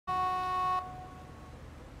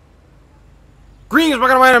Greetings,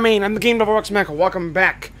 welcome to Main. I'm the Game Developer Michael. Welcome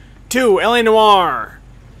back to LA Noire.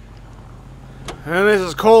 And this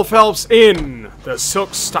is Cole Phelps in The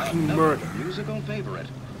Silk Stocking Murder.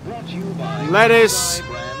 Let us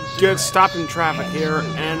get stopped in traffic here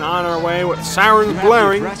and on our way with sirens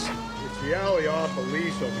blaring. It's the alley off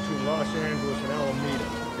Aliso between Los Angeles and Alameda.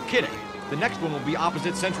 You're kidding. The next one will be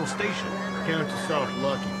opposite Central Station. Count yourself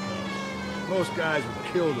lucky, Phelps. Most guys would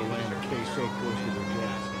kill to land a case so close to their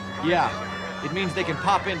gas. Yeah. It means they can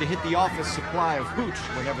pop in to hit the office supply of hooch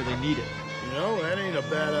whenever they need it. You know, that ain't a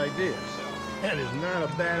bad idea. That is not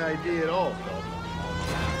a bad idea at all, Phelps.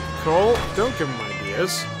 Cole, don't give him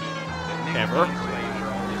ideas. Ever.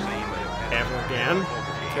 Ever again.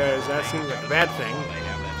 Because that seems like a bad thing.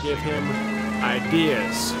 Give him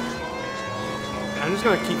ideas. I'm just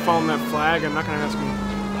gonna keep following that flag. I'm not gonna ask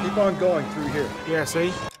him. Keep on going through here. Yeah,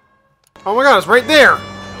 see? Oh my god, it's right there!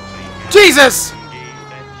 Jesus!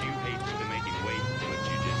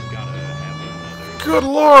 Good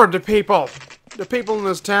lord, the people in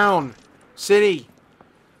this town, city,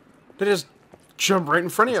 they just jump right in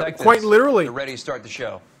front of you, quite literally. You're ready to start the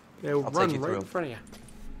show. They'll run right in front of you.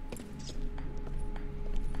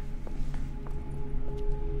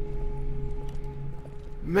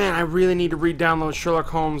 Man, I really need to re-download Sherlock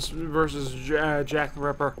Holmes versus Jack the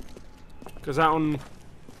Ripper, because that one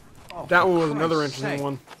was another interesting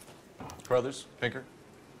one. Brothers, Pinker.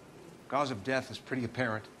 Cause of death is pretty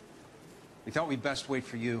apparent. We thought we'd best wait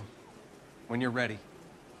for you when you're ready.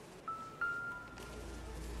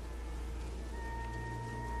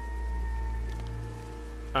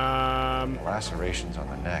 Lacerations on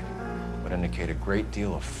the neck would indicate a great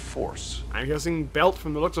deal of force. I'm guessing belt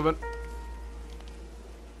from the looks of it.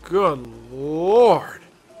 Good lord.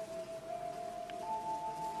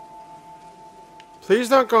 Please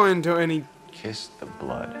don't go into any... Kiss the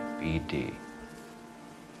blood, BD.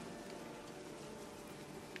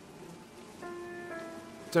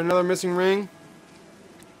 Is there another missing ring?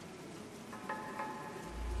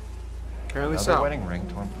 Apparently Another so. wedding ring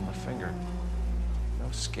torn from the finger. No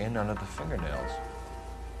skin under the fingernails.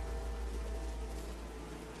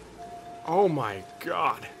 Oh my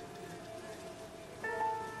god.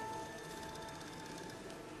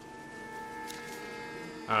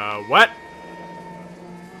 What?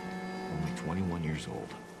 Only 21 years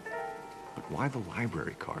old. But why the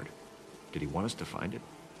library card? Did he want us to find it?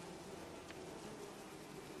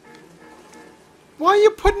 Why are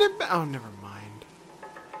you putting it back? Oh, never mind.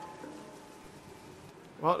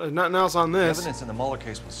 Well, there's nothing else on The this. evidence in the Mueller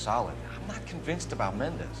case was solid. I'm not convinced about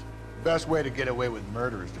Mendez. The best way to get away with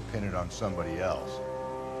murder is to pin it on somebody else.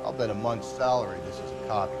 I'll bet a month's salary this is a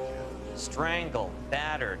copycat. Strangled,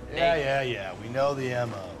 battered, Yeah. We know the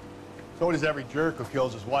M.O. So does every jerk who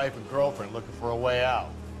kills his wife and girlfriend looking for a way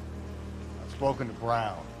out. I've spoken to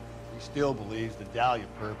Brown. He still believes the Dahlia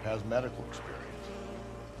perp has medical experience.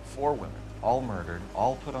 4 women, all murdered,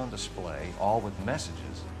 all put on display, all with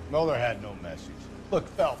messages. Mueller had no message. Look,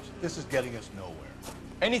 Phelps, this is getting us nowhere.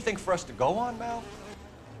 Anything for us to go on, Mal?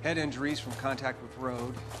 Head injuries from contact with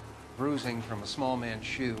road, bruising from a small man's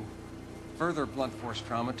shoe, further blunt force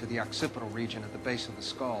trauma to the occipital region at the base of the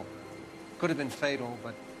skull. Could have been fatal,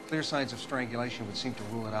 but clear signs of strangulation would seem to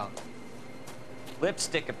rule it out.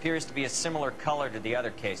 Lipstick appears to be a similar color to the other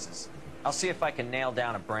cases. I'll see if I can nail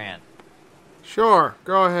down a brand. Sure,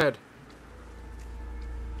 go ahead.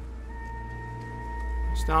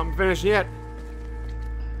 It's not finished yet.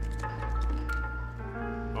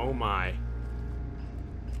 Oh my.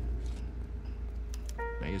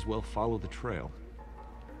 May as well follow the trail.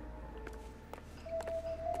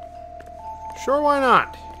 Sure, why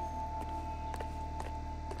not?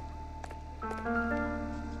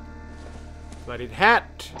 Bloodied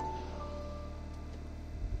hat.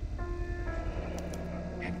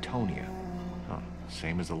 Antonia. Huh.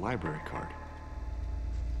 Same as the library card.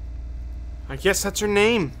 I guess that's her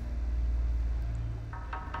name.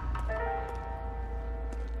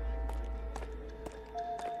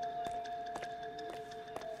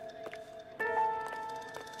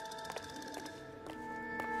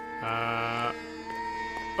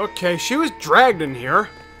 Okay, she was dragged in here.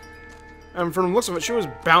 And from the looks of it, she was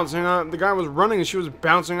bouncing on. The guy was running and she was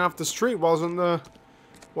bouncing off the street while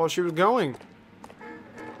she was going.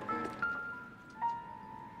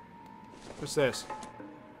 What's this?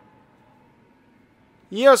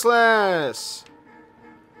 Useless!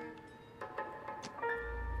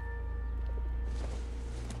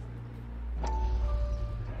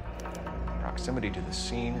 Proximity to the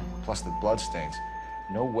scene, plus the bloodstains.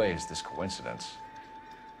 No way is this coincidence.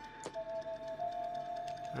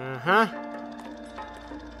 Uh-huh.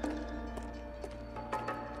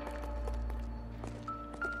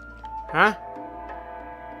 Huh?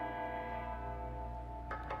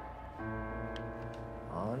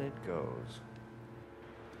 goes.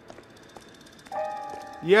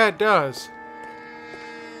 Yeah, it does.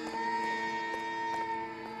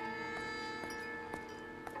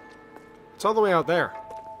 It's all the way out there.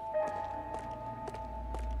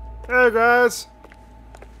 Hey, guys.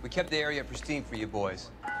 We kept the area pristine for you boys.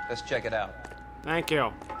 Let's check it out. Thank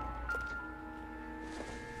you.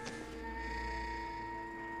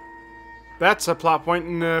 That's a plot point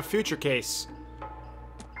in a future case.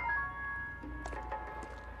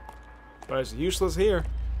 But it's useless here.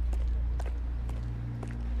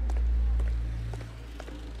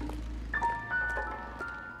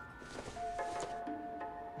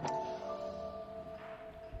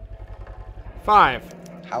 Five.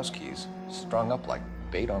 House keys strung up like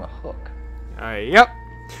bait on a hook. Yep.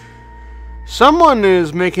 Someone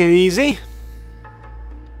is making it easy.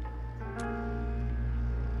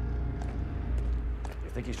 You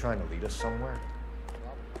think he's trying to lead us somewhere?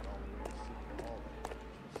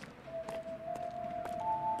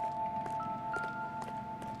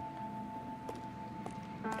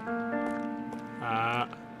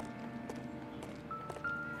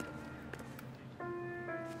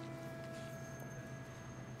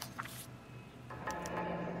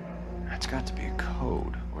 It's got to be a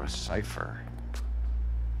code or a cipher.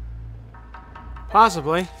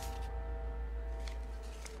 Possibly.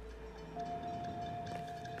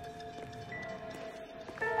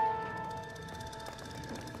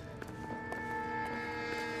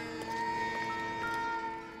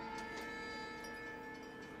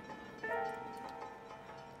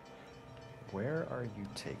 Where are you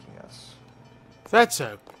taking us? That's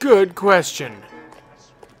a good question.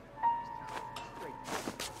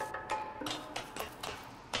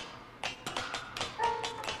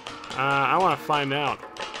 I want to find out.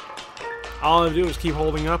 All I do is keep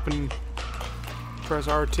holding up and press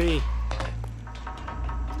RT.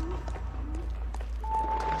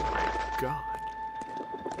 God.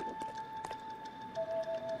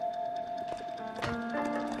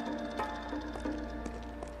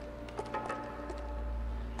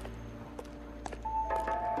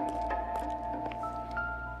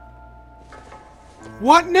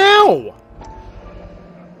 What now?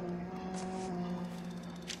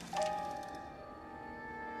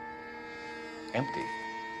 Empty.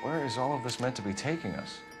 Where is all of this meant to be taking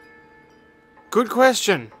us? Good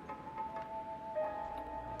question.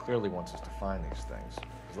 Clearly wants us to find these things.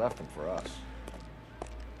 He's left them for us.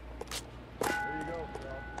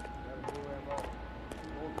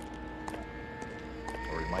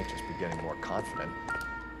 Or he might just be getting more confident.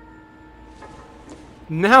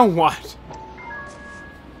 Now what?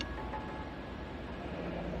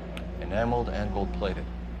 Enameled and gold-plated.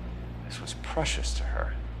 This was precious to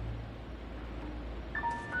her.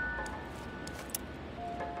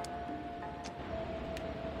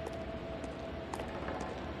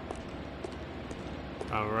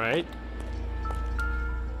 All right.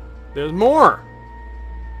 There's more.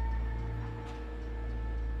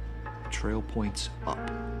 Trail points up.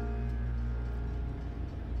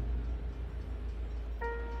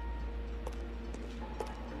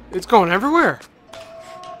 It's going everywhere.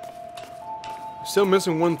 Still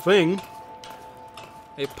missing one thing.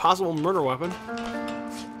 A possible murder weapon.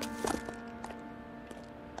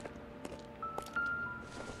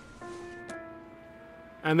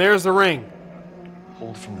 And there's the ring.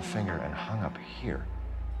 Pulled from the finger and hung up here.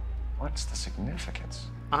 What's the significance?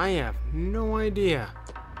 I have no idea.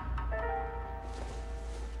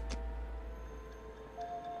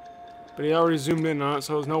 But he already zoomed in on it,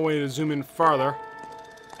 so there's no way to zoom in farther.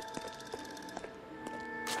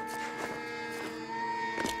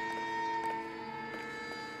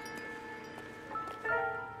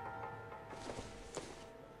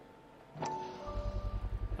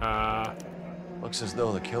 Looks as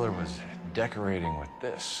though the killer was decorating with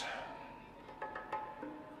this.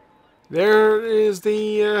 There is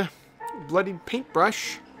the bloodied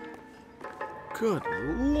paintbrush. Good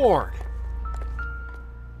Lord.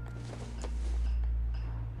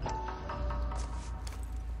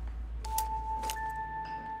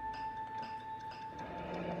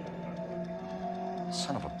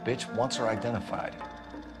 Son of a bitch wants her identified.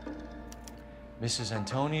 Mrs.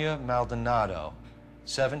 Antonia Maldonado,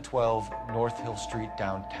 712 North Hill Street,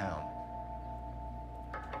 downtown.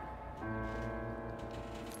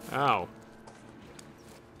 Ow.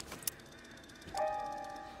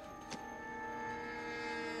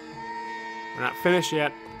 We're not finished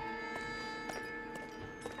yet.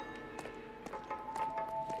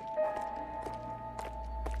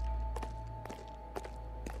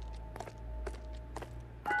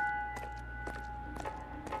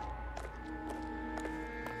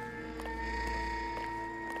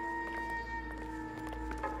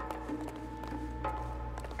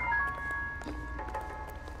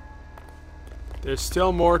 There's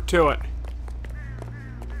still more to it.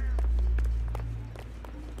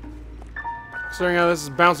 Considering how this is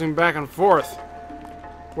bouncing back and forth,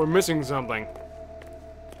 we're missing something.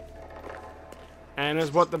 And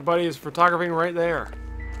is what the buddy is photographing right there.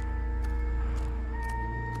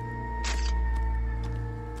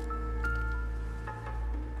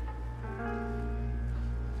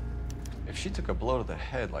 If she took a blow to the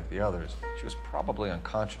head like the others, she was probably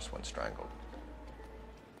unconscious when strangled.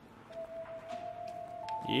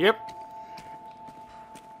 Yep.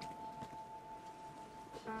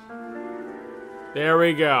 There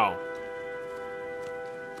we go.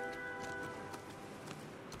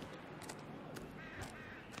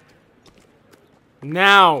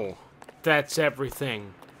 Now, that's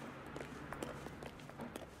everything.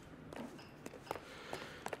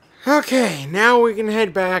 Okay, now we can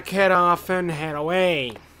head back, head off, and head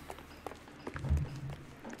away.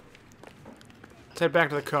 Let's head back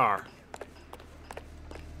to the car.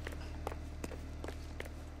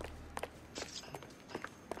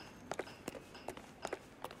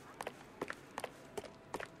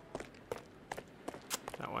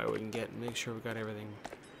 That way we can make sure we got everything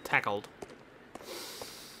tackled.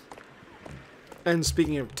 And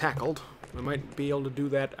speaking of tackled, we might be able to do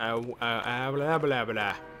that. Blah, blah,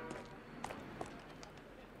 blah.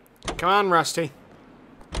 Come on, Rusty.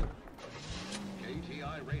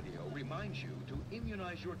 KTI Radio reminds you to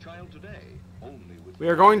immunize your child today. Only with We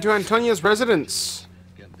are going to Antonia's residence.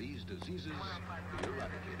 can these diseases be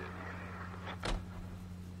eradicated.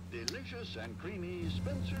 Delicious and creamy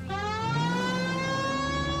Spencer's.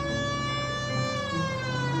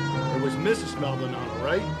 It was Mrs. Maldonado,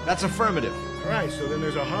 right? That's affirmative. All right, so then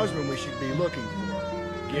there's a husband we should be looking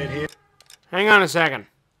for. Get him. Hang on a second.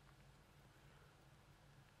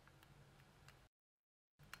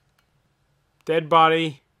 Dead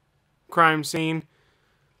body, crime scene.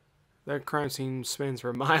 That crime scene spans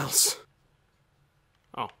for miles.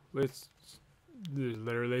 Oh, it's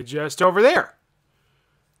literally just over there.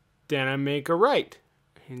 Then I make a right,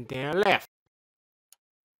 and then I left.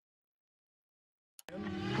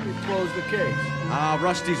 You close the case.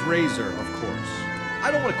 Rusty's razor, of course. I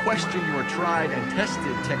don't want to question your tried and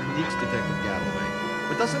tested techniques, Detective Galloway.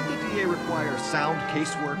 But doesn't the DA require sound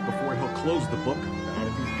casework before he'll close the book? Not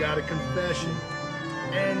if he's got a confession.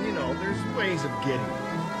 And, you know, there's ways of getting it.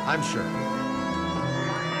 I'm sure.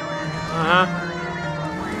 Uh-huh.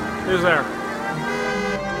 Who's there?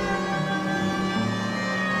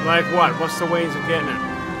 Like what? What's the ways of getting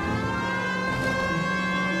it?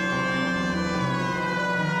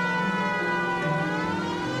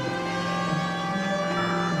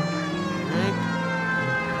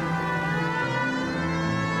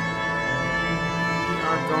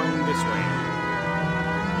 Going this way.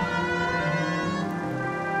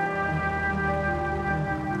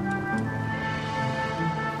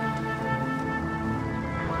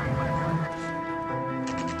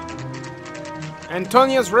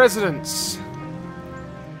 Antonia's residence.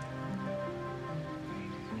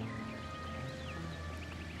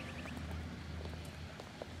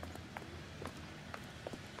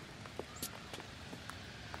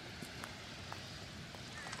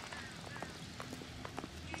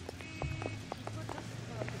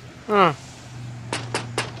 Huh.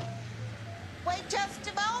 Wait just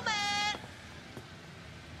a moment.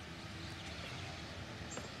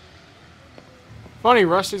 Funny,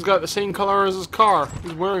 Rusty's got the same color as his car.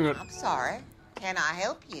 He's wearing it. I'm sorry. Can I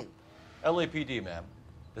help you? LAPD, ma'am.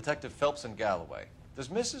 Detective Phelps and Galloway. Does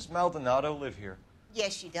Mrs. Maldonado live here?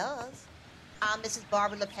 Yes, she does. I'm Mrs.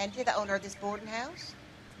 Barbara LaPenta, the owner of this boarding house.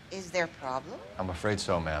 Is there a problem? I'm afraid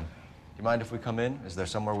so, ma'am. Do you mind if we come in? Is there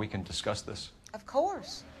somewhere we can discuss this? Of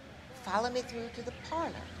course. Follow me through to the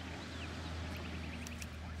parlor.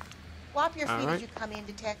 Wipe your feet as you come in,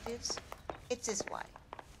 detectives. It's this way.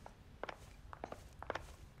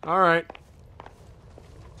 All right.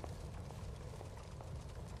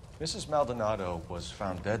 Mrs. Maldonado was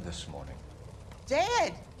found dead this morning.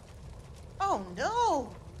 Dead? Oh, no.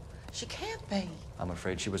 She can't be. I'm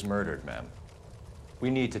afraid she was murdered, ma'am. We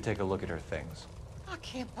need to take a look at her things. I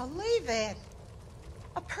can't believe it.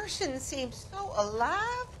 A person seems so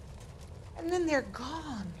alive, and then they're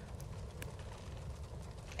gone.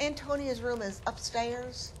 Antonia's room is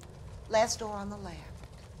upstairs, last door on the left.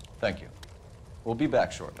 Thank you. We'll be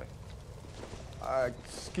back shortly.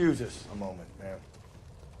 Excuse us a moment, ma'am.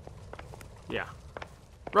 Yeah.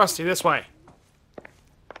 Rusty, this way.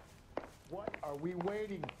 What are we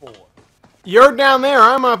waiting for? You're down there,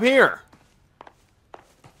 I'm up here.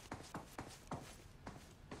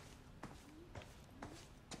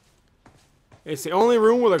 It's the only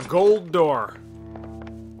room with a gold door.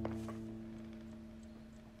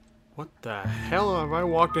 What the hell have I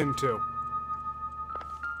walked into?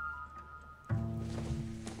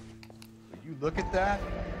 Will you look at that?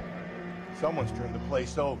 Someone's turned the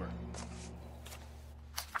place over.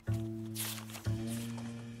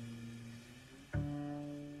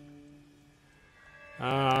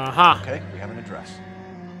 Uh-huh. Okay, we have an address.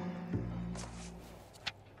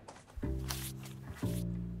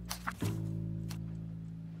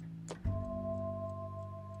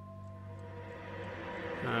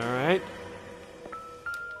 Alright.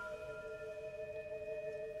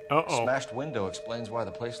 Uh-oh. Smashed window explains why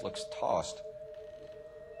the place looks tossed.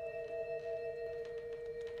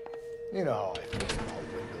 You know how I feel about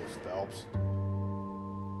windows, Phelps.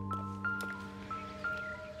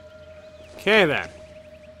 Okay, then.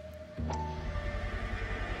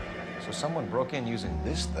 So someone broke in using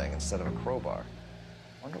this thing instead of a crowbar.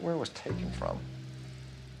 Wonder where it was taken from.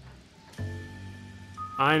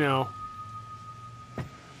 I know.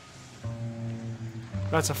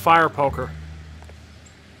 That's a fire poker.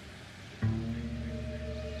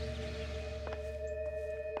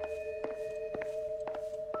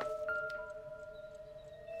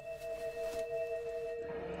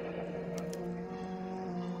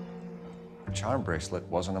 The charm bracelet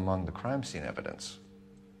wasn't among the crime scene evidence.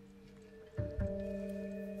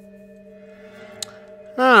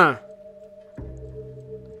 Huh.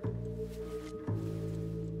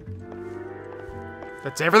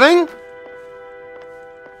 That's everything?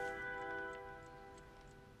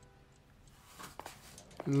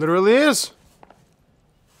 It literally is.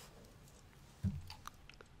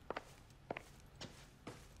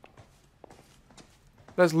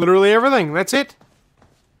 That's literally everything. That's it.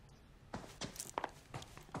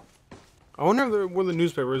 I wonder if there were the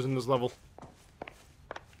newspapers in this level.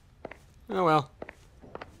 Oh well.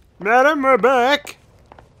 Madam, we're back.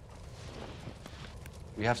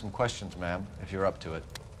 We have some questions, ma'am, if you're up to it.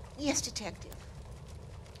 Yes, Detective.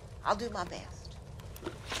 I'll do my best.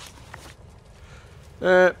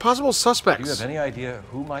 Possible suspects. Do you have any idea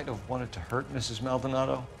who might have wanted to hurt Mrs.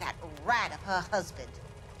 Maldonado? That rat of her husband,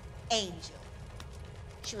 Angel.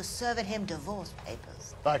 She was serving him divorce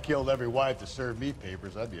papers. If I killed every wife to serve me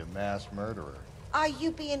papers, I'd be a mass murderer. Are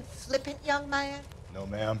you being flippant, young man? No,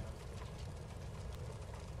 ma'am.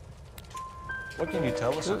 What can you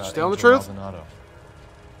tell us Just about tell the Angel truth. Maldonado?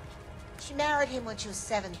 She married him when she was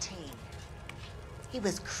 17. He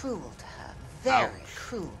was cruel to her, very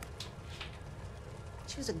cruel.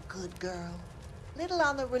 She was a good girl, little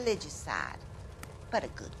on the religious side, but a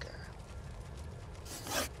good girl.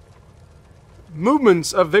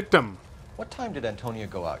 Movements of victim. What time did Antonia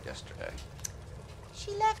go out yesterday?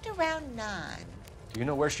 She left around 9. Do you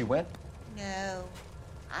know where she went? No,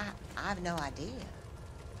 I have no idea.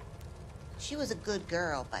 She was a good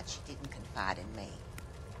girl, but she didn't confide in me.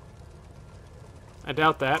 I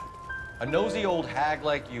doubt that. A nosy old hag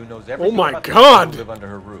like you knows everything my about the God! people who live under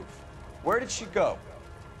her roof. Where did she go?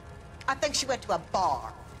 I think she went to a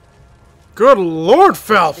bar. Good Lord, I've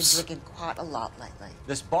been Phelps. drinking quite a lot lately.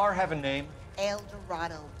 This bar have a name? El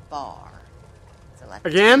Dorado Bar. It's a Latino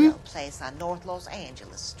Again? place on North Los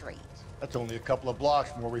Angeles Street. That's only a couple of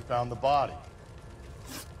blocks from where we found the body.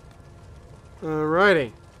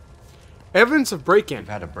 Alrighty. Evidence of break-in. You've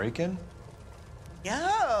had a break-in?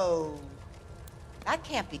 No, that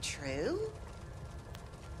can't be true.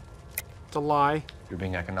 It's a lie. You're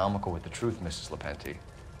being economical with the truth, Mrs. Lepenti.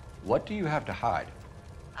 What do you have to hide?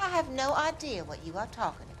 I have no idea what you are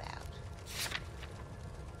talking about.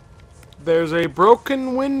 There's a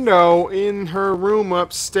broken window in her room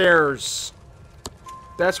upstairs.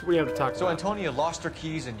 That's what we have to talk So about. Antonia lost her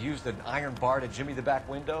keys and used an iron bar to jimmy the back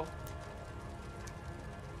window?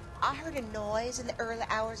 I heard a noise in the early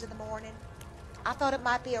hours of the morning. I thought it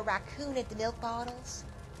might be a raccoon at the milk bottles.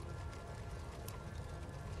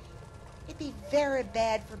 It'd be very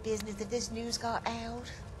bad for business if this news got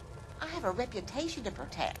out. I have a reputation to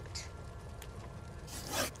protect.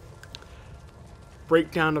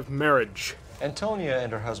 Breakdown of marriage. Antonia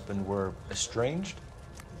and her husband were estranged?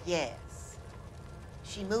 Yes.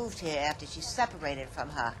 She moved here after she separated from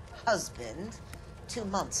her husband 2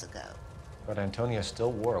 months ago. But Antonia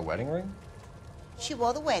still wore a wedding ring? She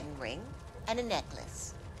wore the wedding ring and a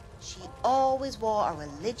necklace. She always wore a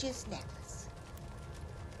religious necklace.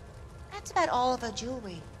 That's about all of her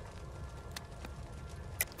jewelry.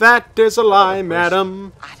 That is a lie,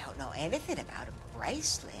 madam. I don't know anything about a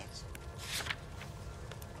bracelet.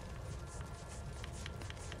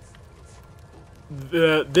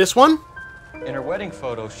 This one? In her wedding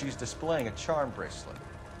photo, she's displaying a charm bracelet.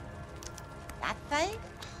 That thing?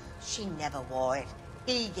 She never wore it.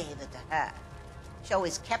 He gave it to her. She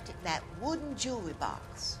always kept it in that wooden jewelry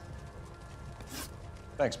box.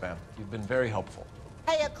 Thanks, ma'am. You've been very helpful.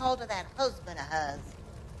 Pay a call to that husband of hers.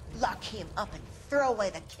 Lock him up and throw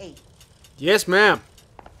away the key. Yes, ma'am.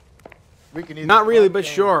 We can either Not really, hunt but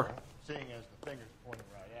Angel, sure. Seeing as the finger's pointing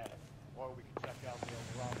right at it, or we can check out the El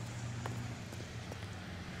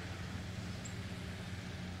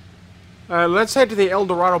Dorado. Let's head to the El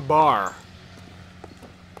Dorado bar.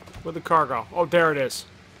 Where'd the car go? Oh, there it is.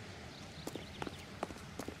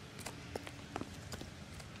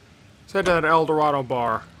 Let's head to that El Dorado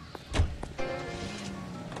bar.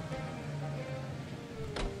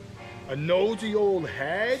 A nosy old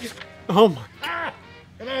hag? Oh my. Ah!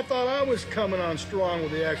 And I thought I was coming on strong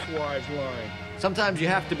with the ex-wives line. Sometimes you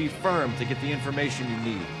have to be firm to get the information you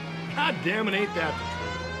need. God damn it, ain't that the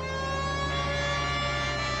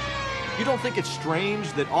truth? You don't think it's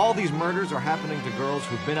strange that all these murders are happening to girls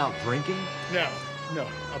who've been out drinking? No.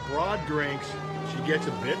 A broad drinks, she gets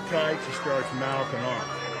a bit tight, she starts mouthing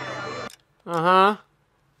off. Uh-huh.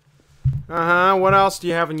 Uh-huh. What else do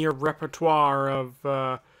you have in your repertoire of,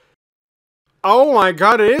 Oh my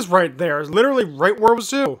god, it is right there. It's literally right where it was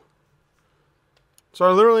due. So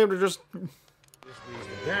I literally have to just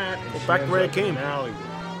That go back to where it came. Alleyway. A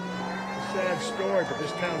sad story, but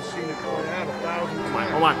this town's seen it play out 1,000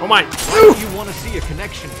 times. Oh my, oh my. Why do you want to see a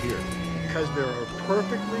connection here? Because there are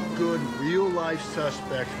perfectly good real-life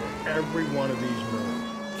suspects for every one of these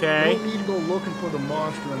murders. Okay. You don't need to go looking for the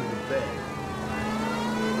monster under the bed.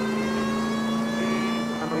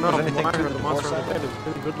 I don't know. Anything to the The monster divorce on the bed is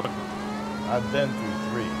really good looking. I've been through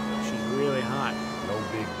 3. She's really hot. No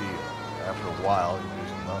big deal. After a while, you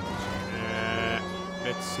lose the numbers.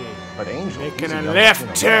 Let's see. But Angel, Making he's a young left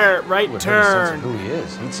Latino turn, man right who would have a sense turn. of who he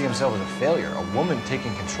is. He'd see himself as a failure, a woman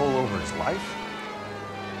taking control over his life.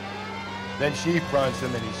 Then she fronts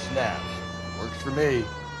him and he snaps. Works for me.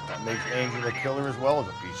 That makes Angel a killer as well as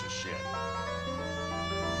a piece of shit.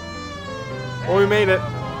 Well, we made it.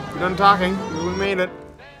 We're done talking. We made it.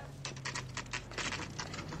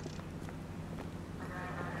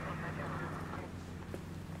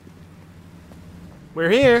 We're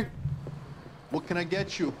here. What can I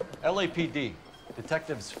get you? LAPD,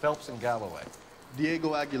 Detectives Phelps and Galloway.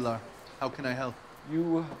 Diego Aguilar. How can I help?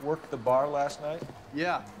 You worked the bar last night?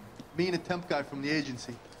 Yeah, me and a temp guy from the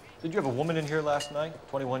agency. Did you have a woman in here last night?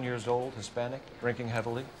 21 years old, Hispanic, drinking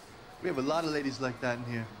heavily? We have a lot of ladies like that in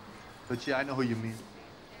here. But yeah, I know who you mean.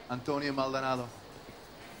 Antonia Maldonado.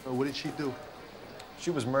 So what did she do? She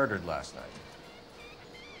was murdered last night.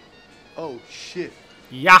 Oh, shit.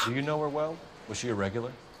 Yeah. Do you know her well? Was she a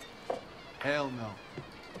regular? Hell no.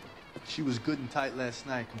 She was good and tight last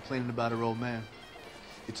night, complaining about her old man.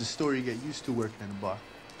 It's a story you get used to working in a bar.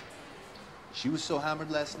 She was so hammered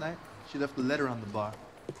last night, she left a letter on the bar.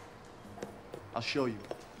 I'll show you.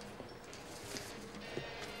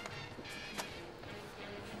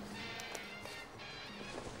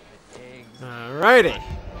 Alrighty.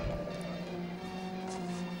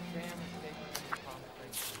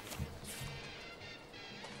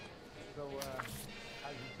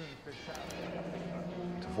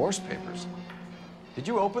 Divorce papers. Did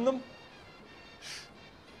you open them?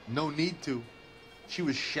 No need to. She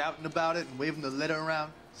was shouting about it and waving the letter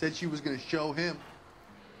around. Said she was gonna show him.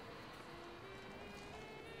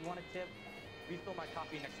 You want a tip? Refill my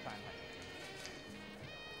coffee next time.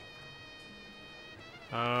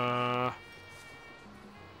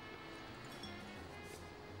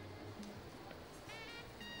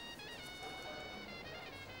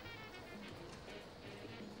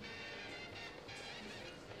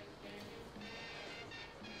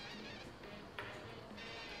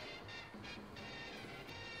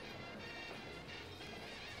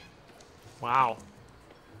 Wow.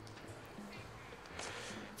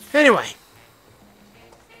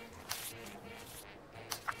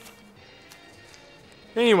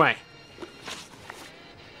 Anyway.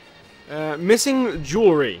 Missing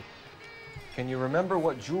jewelry. Can you remember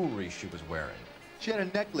what jewelry she was wearing? She had a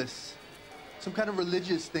necklace. Some kind of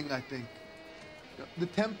religious thing, I think. The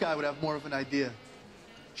temp guy would have more of an idea.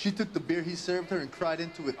 She took the beer he served her and cried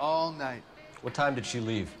into it all night. What time did she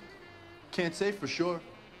leave? Can't say for sure.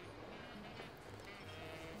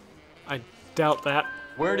 I doubt that.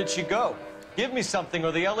 Where did she go? Give me something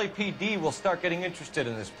or the LAPD will start getting interested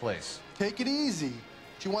in this place. Take it easy.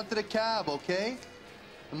 She wanted a cab, okay?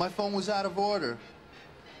 And my phone was out of order.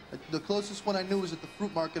 The closest one I knew was at the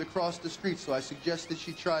fruit market across the street, so I suggested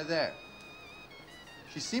she try there.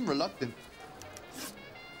 She seemed reluctant.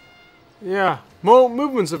 Yeah. Mo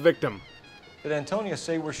movement's a victim. Did Antonia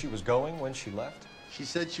say where she was going when she left? She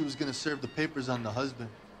said she was gonna serve the papers on the husband.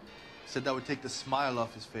 Said that would take the smile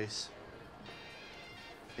off his face.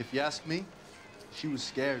 If you ask me, she was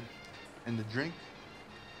scared. And the drink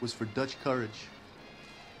was for Dutch courage.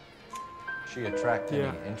 She attract Yeah.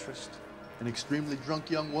 any interest? An extremely drunk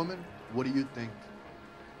young woman? What do you think?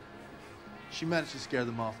 She managed to scare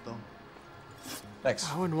them off, though. Thanks.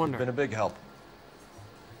 I wouldn't wonder. Been a big help.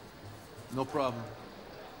 No problem.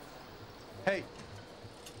 Hey,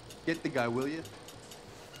 get the guy, will you?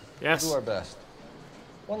 Yes. Do our best.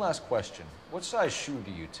 One last question. What size shoe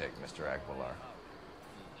do you take, Mr. Aguilar?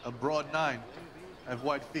 A broad 9. I have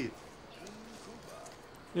wide feet.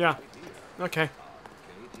 Yeah. Okay.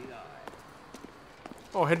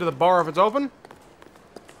 Oh, head to the bar if it's open?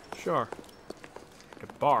 Sure. The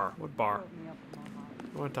bar? What bar?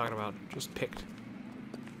 What am I talking about? Just picked.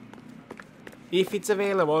 If it's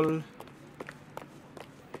available.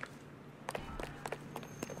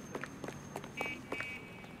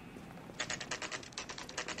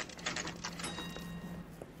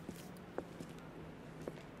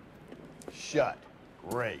 Shut.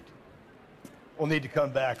 Great. We'll need to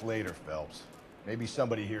come back later, Phelps. Maybe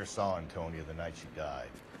somebody here saw Antonia the night she died.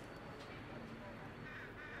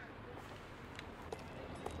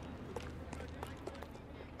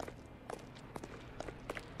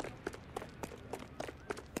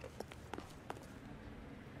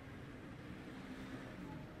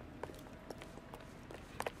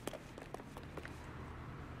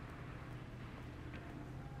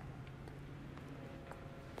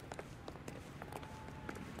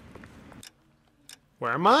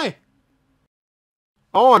 Where am I?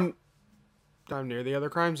 Oh, I'm near the other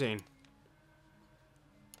crime scene.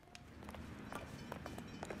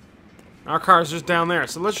 Our car's just down there,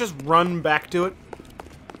 so let's just run back to it.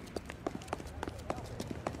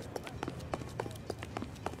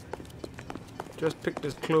 Just picked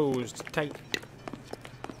his clothes tight.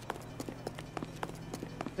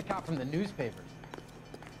 The cop from the newspapers.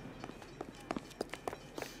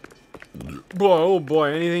 Boy, oh boy,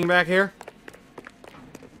 anything back here?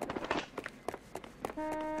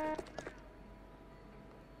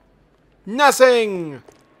 Nothing!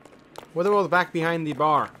 What about back behind the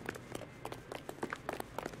bar?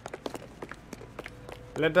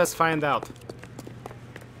 Let us find out.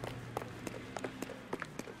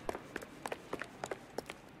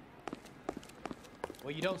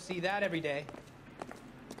 Well, you don't see that every day.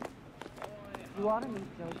 You ought to meet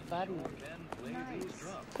Joe's buddy.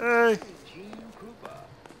 Hey!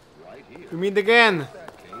 We meet again!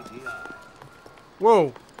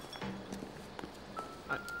 Whoa!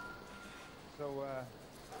 So,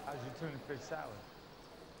 how's your tuna fish salad?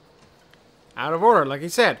 Out of order, like he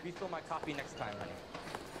said. Refill my coffee next time, honey.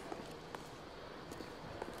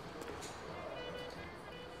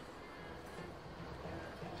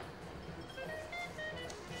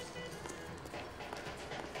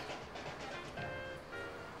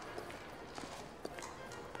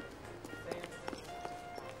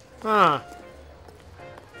 Huh.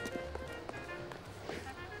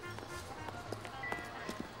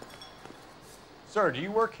 Sir, do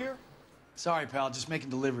you work here? Sorry, pal, just making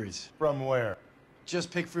deliveries. From where?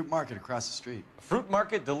 Just Pig Fruit Market across the street. A fruit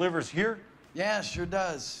market delivers here? Yeah, sure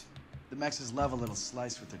does. The Mexes love a little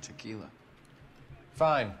slice with their tequila.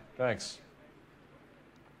 Fine, thanks.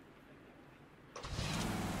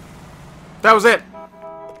 That was it!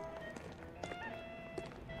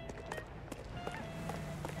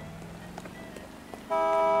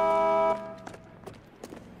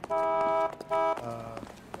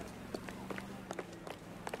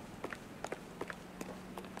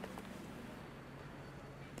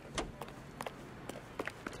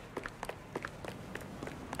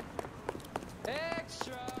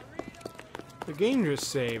 The game just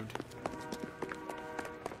saved.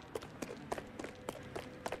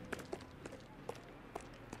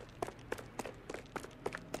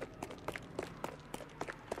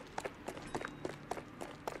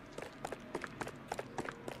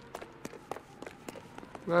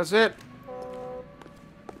 That's it.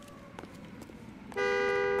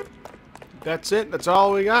 That's it. That's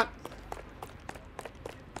all we got.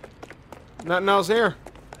 Nothing else here.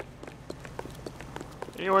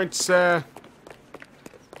 Anyway, it's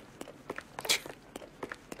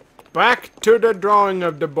back to the drawing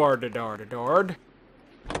of the board,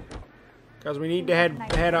 because we need to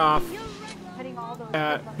head off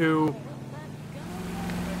to.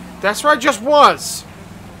 That's where I just was.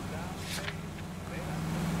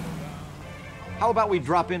 How about we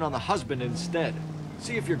drop in on the husband instead?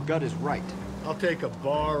 See if your gut is right. I'll take a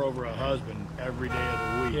bar over a husband every day of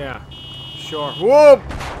the week. Yeah, sure. Whoop!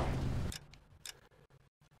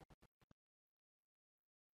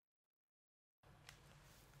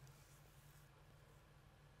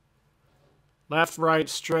 Left, right,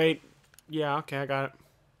 straight. Yeah, okay, I got it.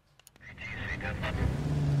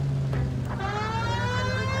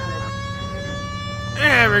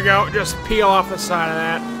 There we go. Just peel off the side of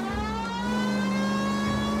that.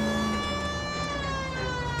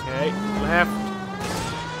 Okay, left,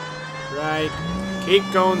 right.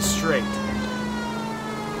 Keep going straight.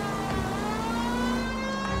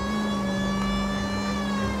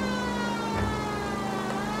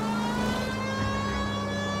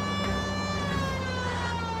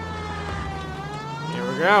 Here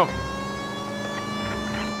we go.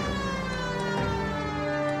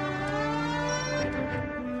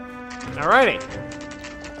 Alrighty.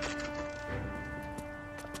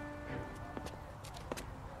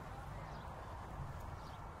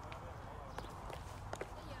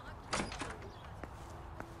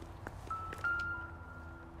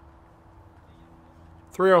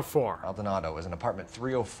 Maldonado is in apartment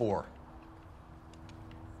 304.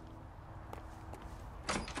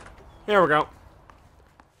 Here we go.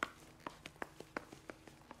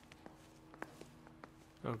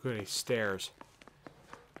 Oh, goody, stairs.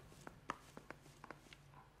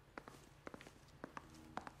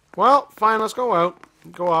 Well, fine, let's go out.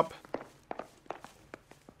 Go up.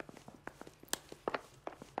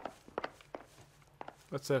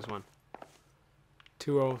 What's this one?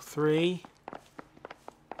 203.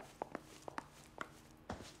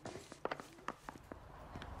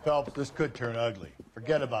 Phelps, this could turn ugly.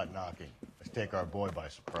 Forget about knocking. Let's take our boy by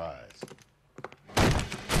surprise. Hey,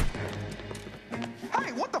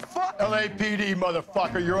 what the fuck? LAPD,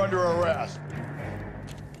 motherfucker, you're under arrest.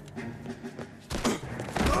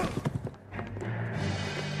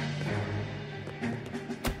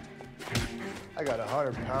 I got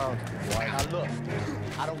 100 pounds. Now look,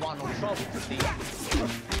 I don't want no trouble, Steve.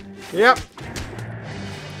 Yep.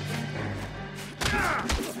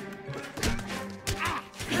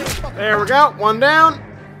 There we go. One down.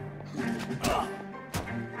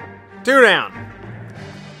 Two down.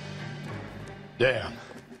 Damn.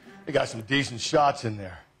 They got some decent shots in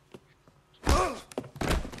there.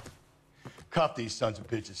 Cuff these sons of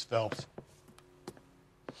bitches, Phelps.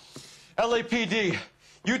 LAPD,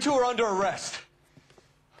 you two are under arrest.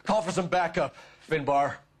 Call for some backup,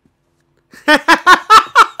 Finbar.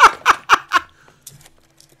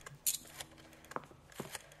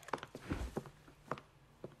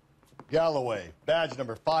 Galloway, badge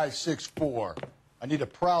number 564. I need a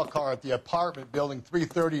prowl car at the apartment building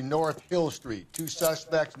 330 North Hill Street. Two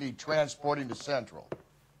suspects need transporting to Central.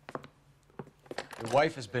 Your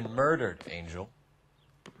wife has been murdered, Angel.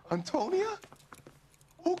 Antonia?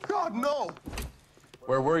 Oh, God, no.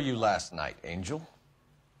 Where were you last night, Angel?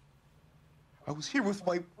 I was here with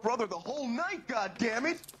my brother the whole night,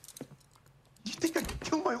 goddammit! You think I'd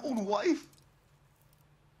kill my own wife?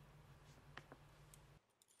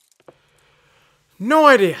 No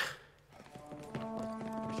idea.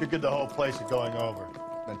 We should get the whole place going over,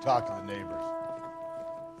 then talk to the neighbors.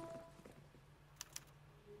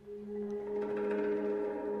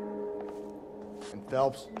 And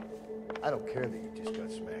Phelps, I don't care that you just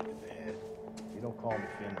got smacked in the head. You don't call me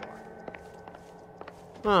Finbar.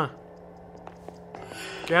 Huh.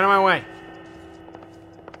 Get out of my way.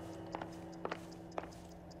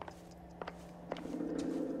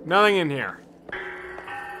 Nothing in here.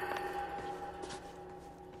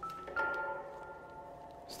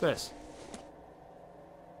 What's this?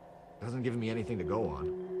 Doesn't give me anything to go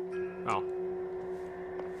on. Oh.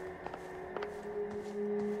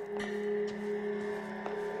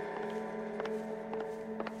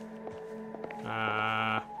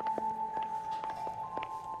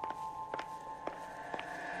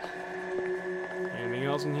 Anything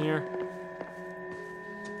else in here?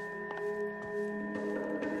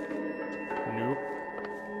 Nope.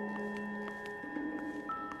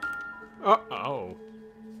 Uh-oh.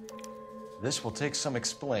 This will take some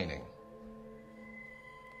explaining.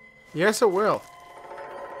 Yes, it will.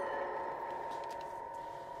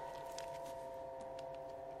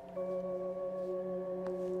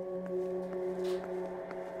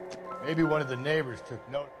 Maybe one of the neighbors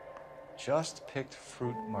took note. Just picked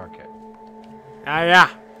fruit market. Ah, yeah.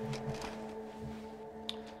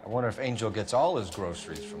 I wonder if Angel gets all his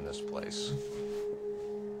groceries from this place.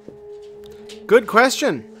 Good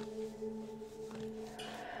question.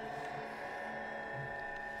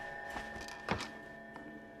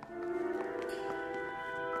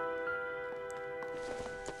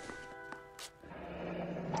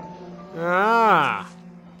 Ah.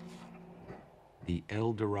 The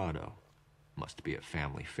El Dorado must be a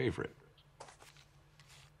family favorite.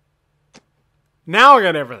 Now I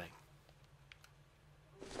got everything.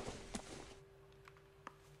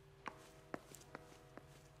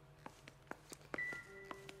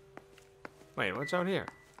 Wait, what's out here?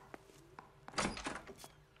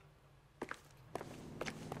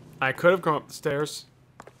 I could have come up the stairs.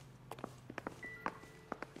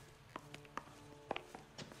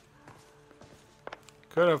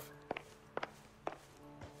 Could have.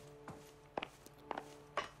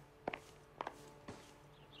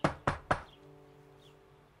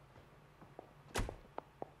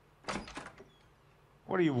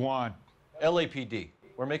 What do you want? LAPD.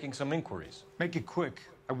 We're making some inquiries. Make it quick.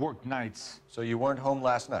 I work nights. So you weren't home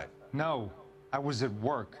last night? No, I was at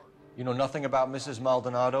work. You know nothing about Mrs.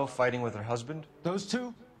 Maldonado fighting with her husband? Those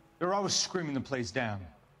two? They're always screaming the place down.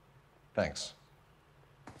 Thanks.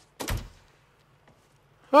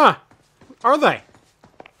 Huh. Are they?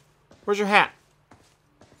 Where's your hat?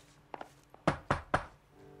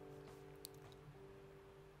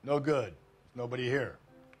 No good. Nobody here.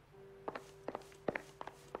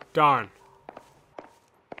 Darn.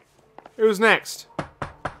 Who's next?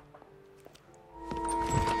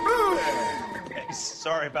 Hey,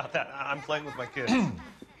 sorry about that. I'm playing with my kids.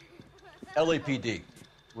 LAPD.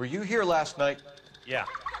 Were you here last night? Yeah.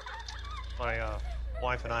 My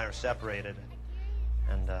wife and I are separated,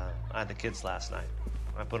 and I had the kids last night.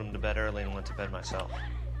 I put them to bed early and went to bed myself.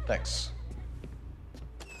 Thanks.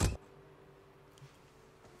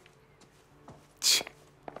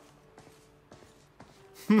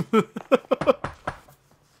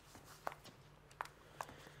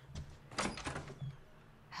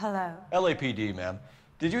 Hello. LAPD, ma'am.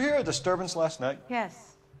 Did you hear a disturbance last night?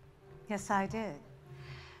 Yes. Yes, I did.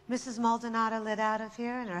 Mrs. Maldonado lit out of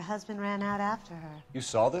here, and her husband ran out after her. You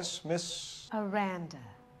saw this, Miss? Aranda.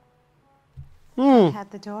 Hmm. Had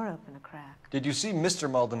the door open a crack. Did you see Mr.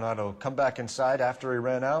 Maldonado come back inside after he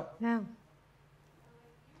ran out? No.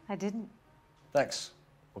 I didn't. Thanks.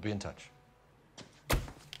 We'll be in touch.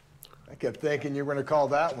 I kept thinking you were going to call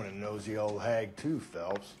that one a nosy old hag too,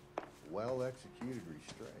 Phelps. Well-executed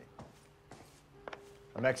restraint.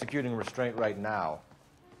 I'm executing restraint right now,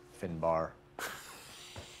 Finbar.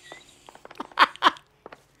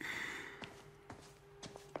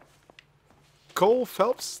 Cole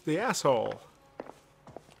Phelps, the asshole.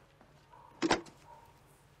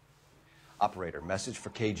 Operator, message for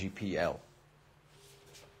KGPL.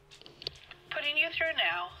 Putting you through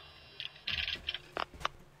now.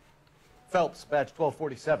 Phelps, badge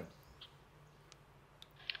 1247.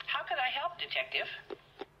 How could I help, Detective?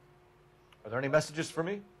 Are there any messages for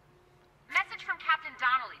me? Message from Captain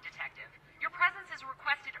Donnelly, Detective. Your presence is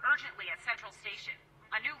requested urgently at Central Station.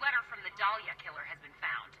 A new letter from the Dahlia killer has been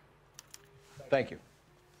found. Thank you.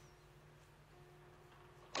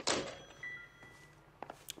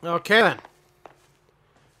 Okay then.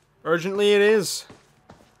 Urgently it is.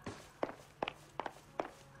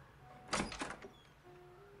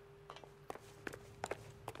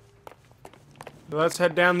 Let's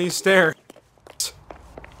head down these stairs.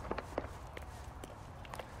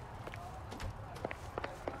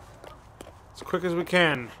 As quick as we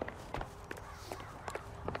can.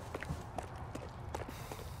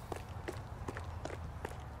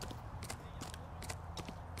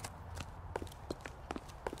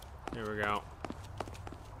 Here we go.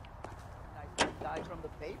 From the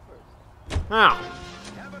papers. Now.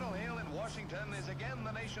 Capitol Hill in Washington is again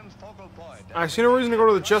the nation's focal point. I see no reason to go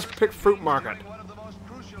to the Just Pick Fruit Market. One of the most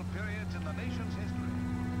crucial periods in the nation's history.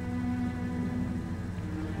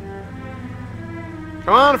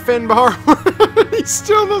 Come on, Finbar. He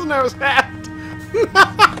still doesn't have his hat.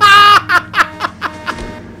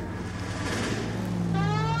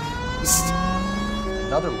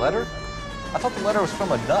 Another letter? I thought the letter was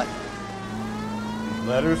from a nut. These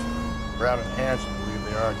letters, Brown and Hanson believe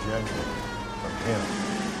they are genuine. From him.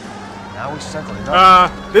 Now we sent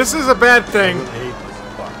another. This is a bad thing. I really hate this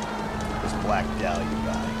fuck. This Black Dahlia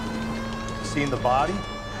guy. You seen the body?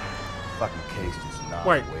 Fucking case is not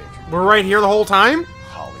Wait, the way it should be. we're right here the whole time?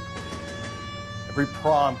 Hollywood. Every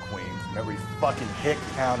prom queen from every fucking hick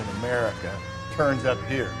town in America turns up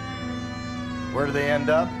here. Where do they end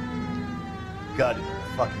up? Gutted in the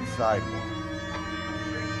fucking sidewalk.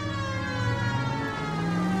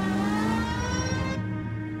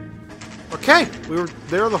 Okay, we were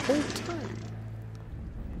there the whole time.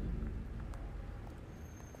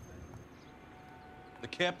 The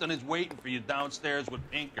captain is waiting for you downstairs with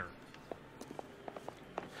Pinker.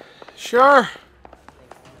 Sure.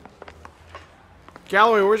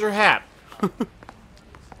 Galloway, where's your hat? I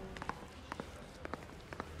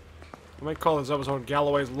might call this episode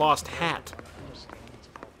Galloway's Lost Hat.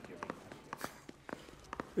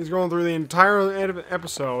 He's going through the entire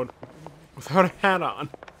episode without a hat on.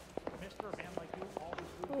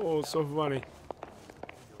 Oh, it's so funny.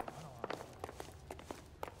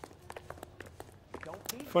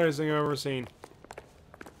 Funniest thing I've ever seen.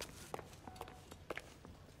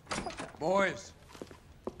 Boys,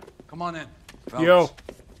 come on in. Yo.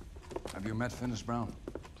 Have you met Finnis Brown?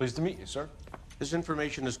 Pleased to meet you, sir. This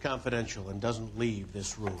information is confidential and doesn't leave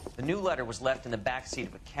this room. The new letter was left in the back seat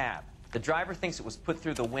of a cab. The driver thinks it was put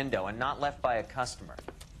through the window and not left by a customer.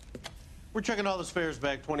 We're checking all the spares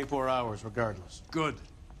back 24 hours regardless. Good.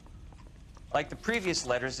 Like the previous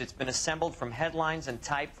letters, it's been assembled from headlines and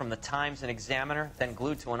typed from the Times and Examiner, then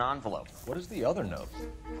glued to an envelope. What is the other note?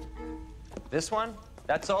 This one?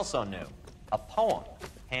 That's also new. A poem,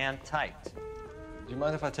 hand-typed. Do you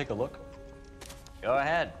mind if I take a look? Go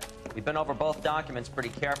ahead. We've been over both documents pretty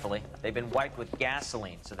carefully. They've been wiped with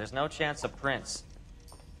gasoline, so there's no chance of prints.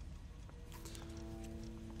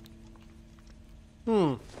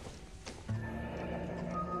 Have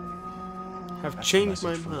That's changed a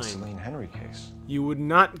my message from the mind. Celine Henry case. You would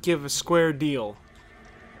not give a square deal.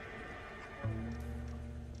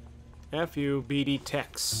 F you, BD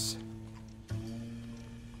Tex.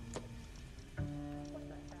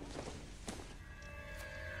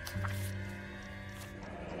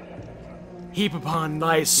 Heap upon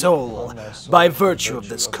thy soul, by virtue of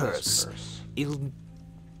this curse,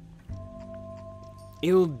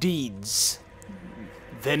 ill deeds.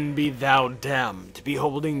 Then be thou damned,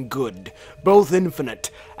 beholding good, both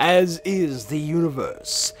infinite, as is the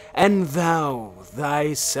universe, and thou,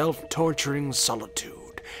 thy self-torturing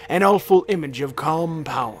solitude, an awful image of calm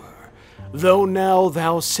power. Though now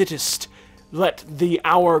thou sittest, let the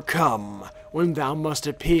hour come, when thou must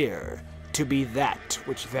appear to be that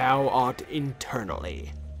which thou art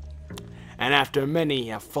internally. And after many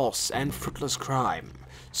a false and fruitless crime,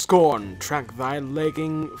 scorn track thy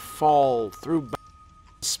lagging fall through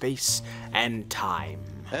space and time.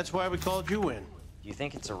 That's why we called you in. Do you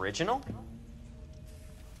think it's original?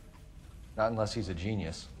 Not unless he's a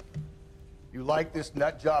genius. You like this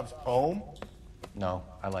nutjob's poem? No,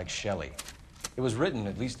 I like Shelley. It was written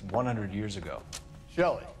at least 100 years ago.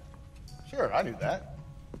 Shelley? Sure, I knew that.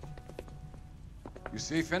 You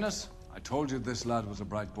see, Finnis? I told you this lad was a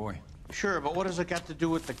bright boy. Sure, but what has it got to do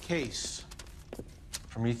with the case?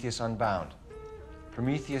 Prometheus Unbound.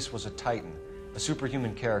 Prometheus was a titan, a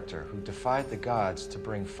superhuman character who defied the gods to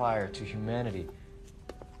bring fire to humanity.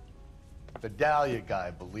 The Dahlia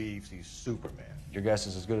guy believes he's Superman. Your guess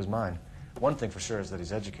is as good as mine. One thing for sure is that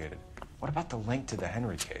he's educated. What about the link to the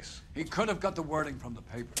Henry case? He could have got the wording from the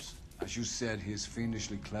papers. As you said, he is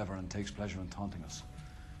fiendishly clever and takes pleasure in taunting us.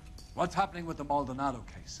 What's happening with the Maldonado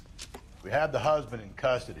case? We have the husband in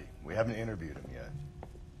custody. We haven't interviewed him yet.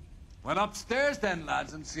 Well, upstairs then,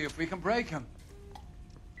 lads, and see if we can break him.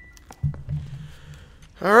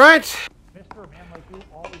 All right.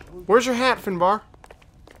 Where's your hat, Finbar?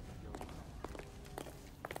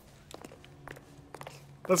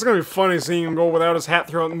 That's gonna be funny seeing him go without his hat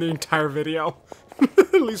throughout the entire video.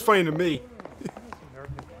 At least funny to me.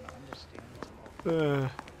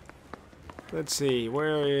 Let's see,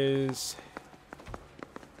 where is...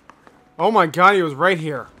 Oh my god, he was right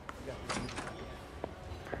here.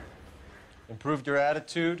 Improved your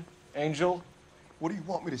attitude, Angel? What do you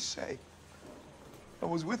want me to say? I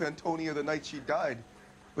was with Antonia the night she died,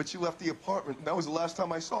 but she left the apartment, and that was the last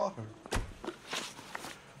time I saw her.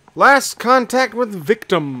 Last contact with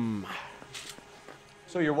victim.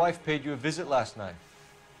 So your wife paid you a visit last night.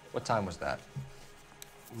 What time was that?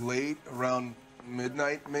 Late, around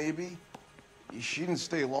midnight, maybe? She didn't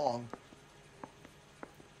stay long.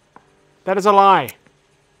 That is a lie.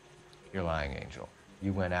 You're lying, Angel.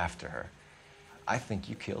 You went after her. I think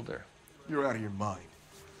you killed her. You're out of your mind.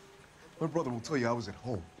 My brother will tell you I was at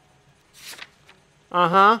home.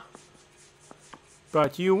 Uh-huh.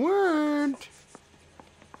 But you weren't.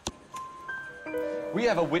 We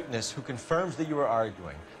have a witness who confirms that you were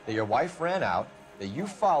arguing, that your wife ran out, that you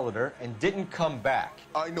followed her and didn't come back.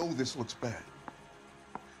 I know this looks bad,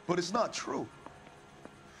 but it's not true.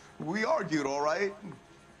 We argued, all right,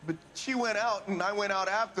 but she went out and I went out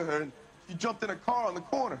after her and she jumped in a car on the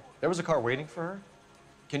corner. There was a car waiting for her?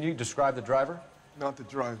 Can you describe the driver? Not the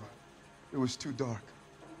driver. It was too dark.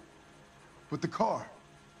 But the car,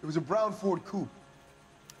 it was a brown Ford coupe.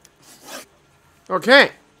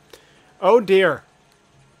 Okay. Oh dear.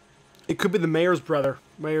 It could be the mayor's brother,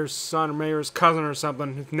 mayor's son, or mayor's cousin or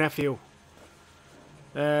something, his nephew.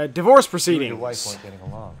 Divorce proceedings. You and your wife weren't getting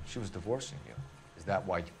along. She was divorcing you. Is that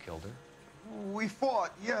why you killed her? We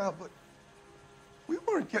fought, yeah, but we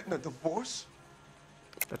weren't getting a divorce.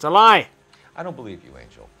 That's a lie. I don't believe you,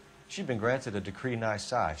 Angel. She'd been granted a decree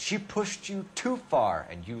nisi. She pushed you too far,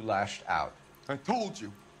 and you lashed out. I told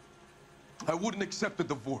you, I wouldn't accept a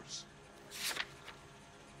divorce.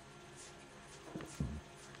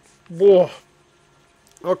 Whoa.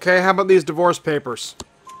 Okay, how about these divorce papers?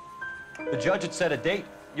 The judge had set a date.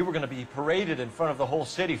 You were going to be paraded in front of the whole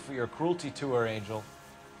city for your cruelty to her, Angel.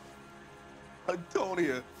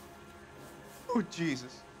 Antonia, Oh,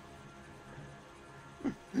 Jesus.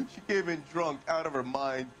 She came in drunk, out of her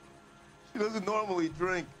mind. She doesn't normally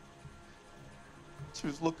drink. She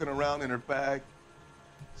was looking around in her bag.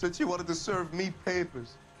 Said she wanted to serve me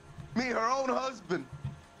papers. Me, her own husband.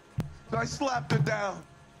 So I slapped her down.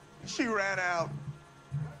 She ran out.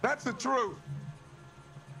 That's the truth.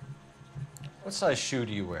 What size shoe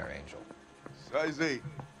do you wear, Angel? Size 8.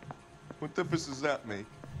 What difference does that make?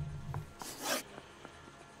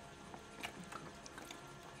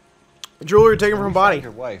 Jewelry taken from her body.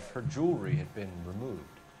 Your wife, her jewelry had been removed.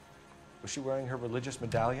 Was she wearing her religious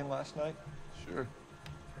medallion last night? Sure.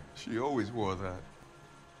 She always wore that.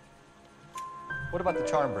 What about the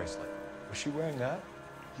charm bracelet? Was she wearing that?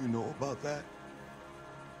 You know about that?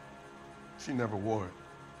 She never wore it.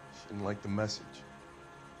 She didn't like the message.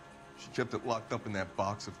 She kept it locked up in that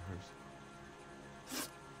box of hers.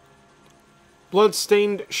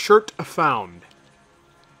 Blood-stained shirt found.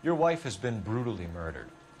 Your wife has been brutally murdered.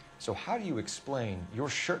 So how do you explain your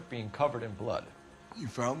shirt being covered in blood? You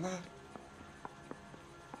found that?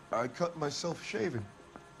 I cut myself shaving.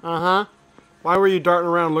 Uh-huh. Why were you darting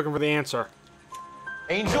around looking for the answer?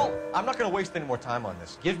 Angel, I'm not going to waste any more time on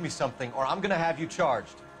this. Give me something or I'm going to have you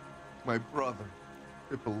charged. My brother,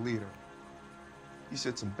 Ippolito, he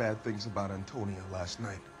said some bad things about Antonia last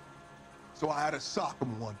night. So I had to sock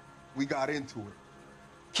him one. We got into it.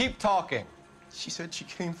 Keep talking. She said she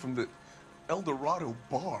came from the El Dorado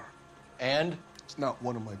bar. And? It's not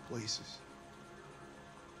one of my places.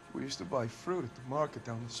 We used to buy fruit at the market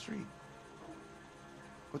down the street.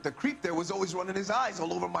 But the creep there was always running his eyes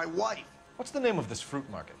all over my wife. What's the name of this fruit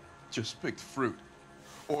market? Just picked fruit.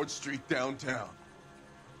 Ord Street downtown.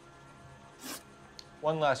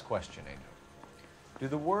 One last question, Angel. Do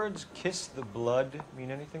the words kiss the blood mean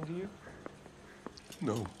anything to you?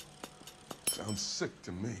 No. Sounds sick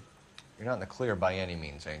to me. You're not in the clear by any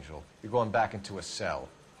means, Angel. You're going back into a cell.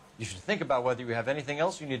 You should think about whether you have anything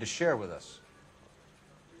else you need to share with us.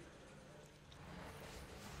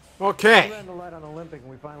 Okay. We ran the light on Olympic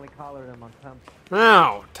and we finally collared him on Phelps.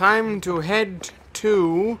 Now, time to head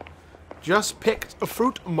to Just Picked a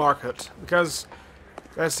Fruit Market, because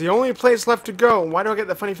that's the only place left to go. Why do I get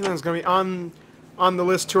the funny feeling it's going to be on the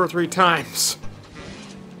list 2 or 3 times?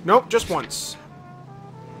 Nope, just once.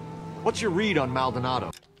 What's your read on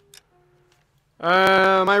Maldonado?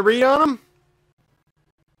 My read on him?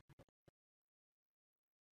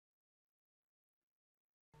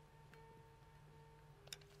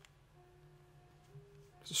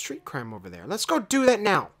 There's a street crime over there. Let's go do that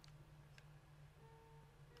now.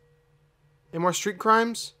 Any more street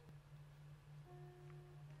crimes?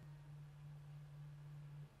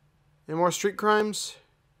 Any more street crimes?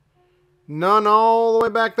 None all the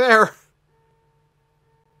way back there.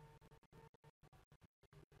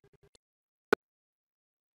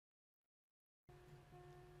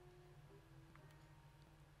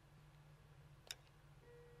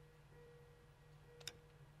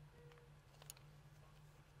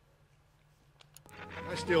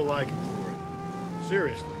 I still like it for it.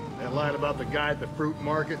 Seriously, that line about the guy at the fruit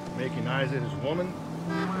market making eyes at his woman.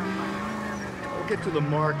 We'll get to the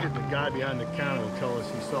market, the guy behind the counter will tell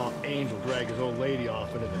us he saw Angel drag his old lady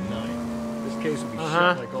off into the night. This case will be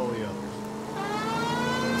shut like all the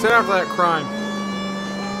others. Set out for that crime.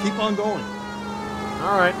 Keep on going.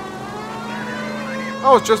 Alright.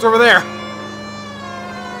 Oh, it's just over there.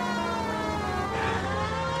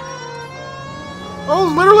 Oh,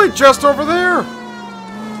 literally just over there.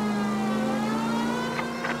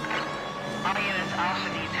 All units also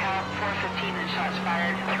need help. 415 and shots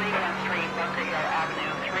fired. 313 Bunker Hill Avenue.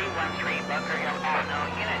 313 Bunker Hill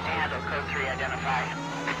Avenue. Unit to handle code 3 identify.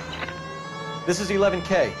 This is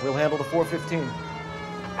 11K. We'll handle the 415. 11K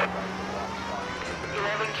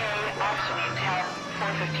also needs help.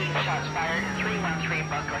 415 shots fired. 313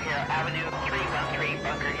 Bunker Hill Avenue. 313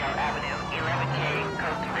 Bunker Hill Avenue. 11K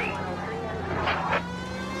code 3.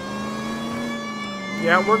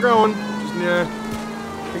 Yeah, we're going. Just need to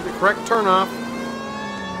take the correct turn off.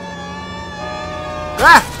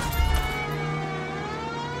 Ah!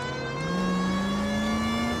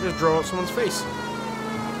 Just draw out someone's face.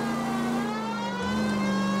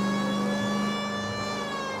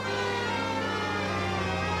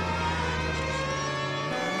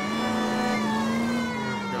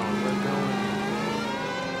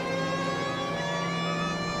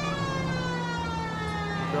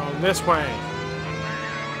 Going this way.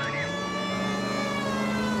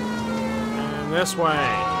 And this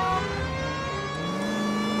way.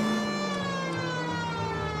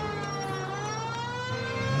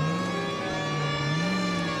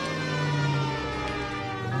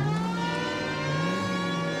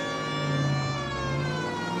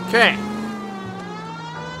 Okay.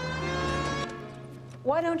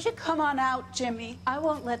 Why don't you come on out, Jimmy? I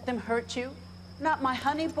won't let them hurt you. Not my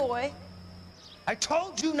honey boy. I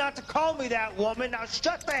told you not to call me that, woman. Now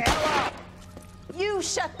shut the hell up! You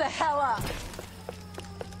shut the hell up!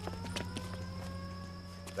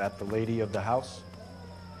 That the lady of the house?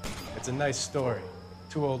 It's a nice story.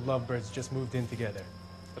 Two old lovebirds just moved in together,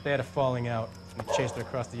 but they had a falling out and chased her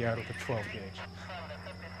across the yard with a 12 gauge.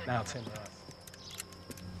 Now it's him or us.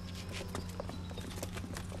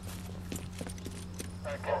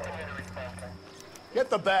 Get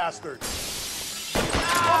the bastard!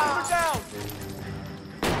 Up or down!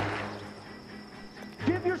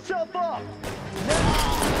 Give yourself up!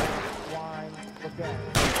 Wine, forget.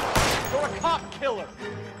 You're a cop killer!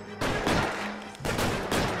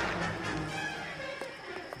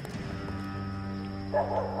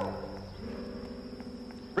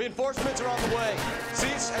 Reinforcements are on the way.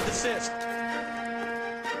 Cease and desist.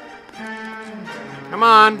 Come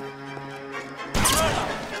on.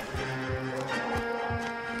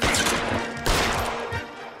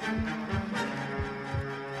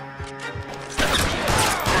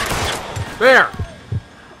 There.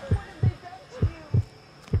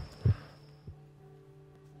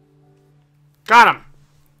 Got him.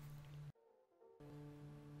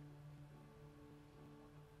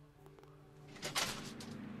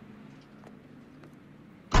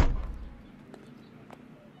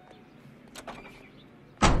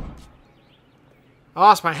 I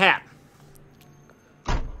lost my hat.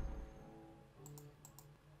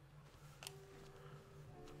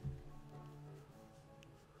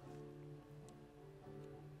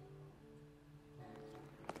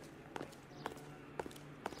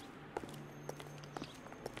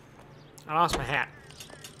 I lost my hat.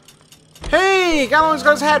 Hey! Galloway's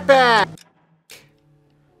got his hat back!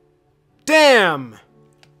 Damn!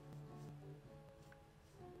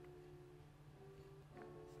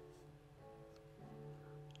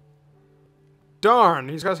 Darn,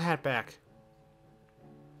 he's got his hat back.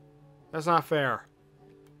 That's not fair.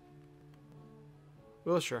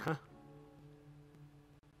 Wilshire, huh?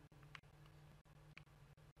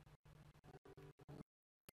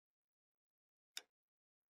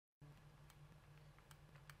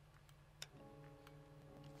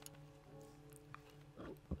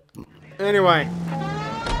 Anyway.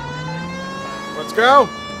 Let's go!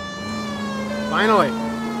 Finally!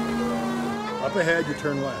 Up ahead, you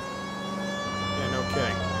turn left. Yeah, no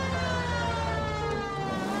kidding.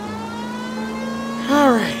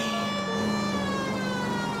 Alrighty.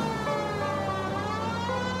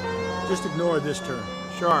 Just ignore this turn.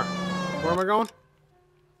 Sure. Where am I going?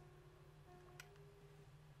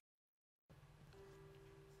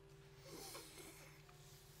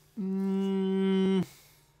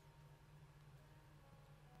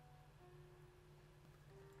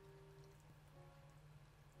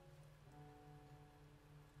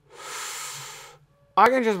 I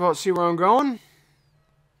can just about see where I'm going.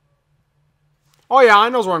 Oh yeah, I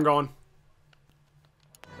knows where I'm going.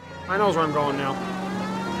 I knows where I'm going now.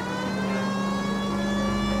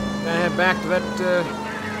 Gotta head back to that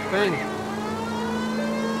thing.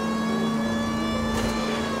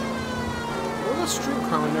 What was the street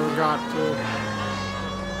crime I never got to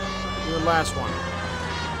the last one?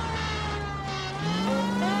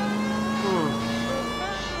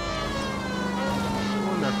 I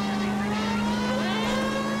wonder.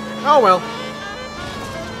 Oh well.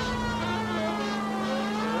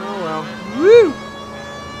 Oh well. Woo!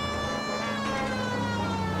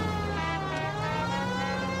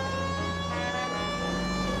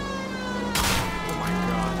 Oh my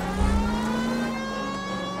god.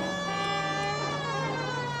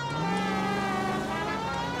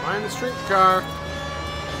 Find the streetcar.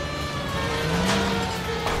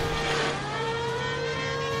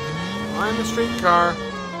 Find the streetcar.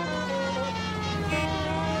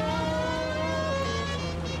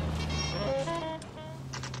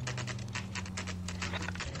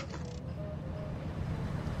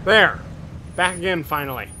 There. Back again,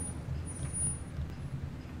 finally.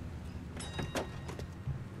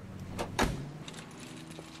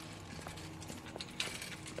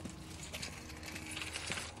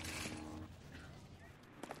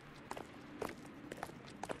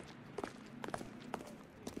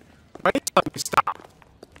 Why are you telling me stop?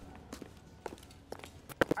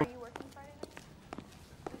 Are you working Friday night?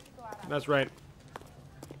 We should go out after. That's right.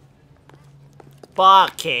 Bar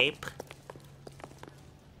cape.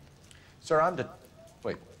 Sir,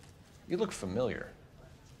 Wait, you look familiar.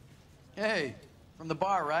 Hey, from the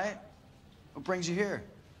bar, right? What brings you here?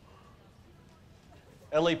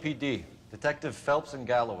 LAPD, Detective Phelps and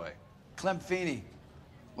Galloway. Clem Feeney.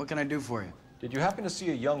 What can I do for you? Did you happen to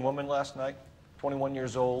see a young woman last night? 21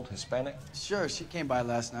 years old, Hispanic? Sure, she came by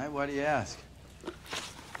last night. Why do you ask?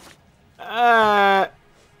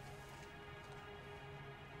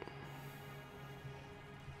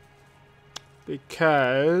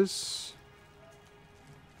 Because...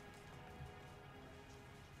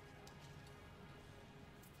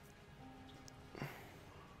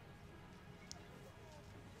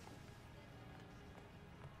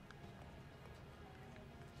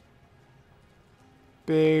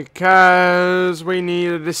 Because we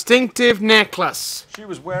need a distinctive necklace. She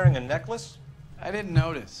was wearing a necklace? I didn't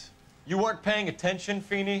notice. You weren't paying attention,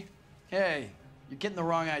 Feeney? Hey, you're getting the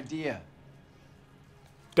wrong idea.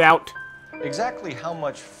 Doubt. Exactly how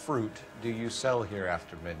much fruit do you sell here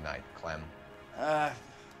after midnight, Clem?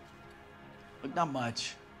 Look, not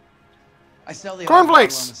much. I sell the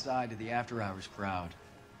cornflakes on the side to the after-hours crowd.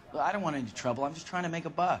 Look, I don't want any trouble. I'm just trying to make a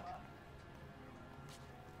buck.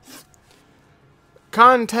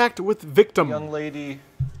 Contact with victim. The young lady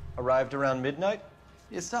arrived around midnight?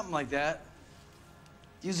 Yeah, something like that.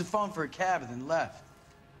 Used the phone for a cab and then left.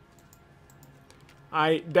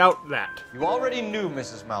 I doubt that. You already knew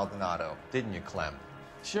Mrs. Maldonado, didn't you, Clem?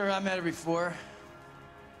 Sure, I met her before.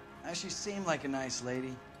 She seemed like a nice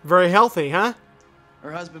lady. Very healthy, huh?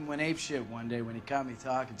 Her husband went apeshit one day when he caught me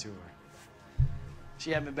talking to her.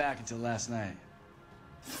 She hadn't been back until last night.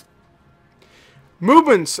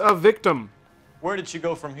 Movements of victim. Where did she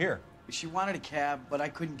go from here? She wanted a cab, but I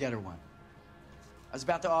couldn't get her one. I was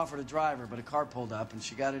about to offer to drive her, but a car pulled up and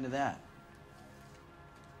she got into that.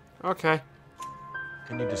 Okay.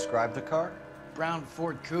 Can you describe the car? Brown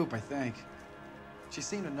Ford Coupe, I think. She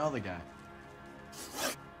seemed to know the guy.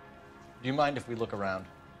 Do you mind if we look around?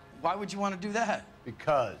 Why would you want to do that?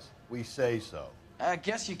 Because we say so. I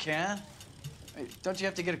guess you can. Hey, don't you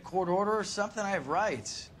have to get a court order or something? I have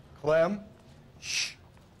rights. Clem? Shh.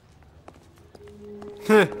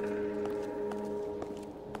 At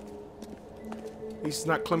least it's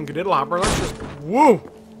not Clem Gadiddlehopper. Let's just... Woo!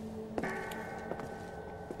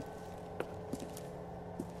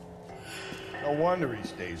 No wonder he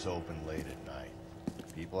stays open late at night.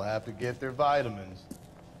 People have to get their vitamins.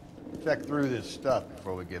 Check through this stuff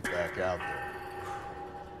before we get back out there.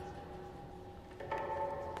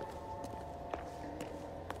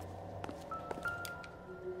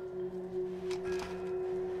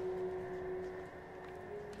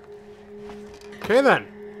 Okay, then.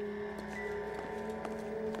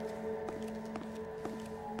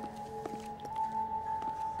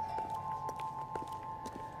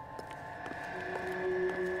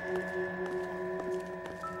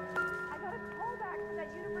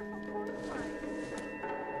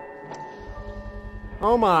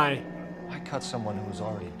 Oh my. I cut someone who was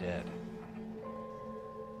already dead.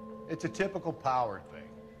 It's a typical power thing.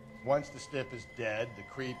 Once the stiff is dead, the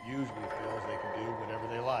creep usually feels they can do whatever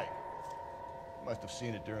they like. Must have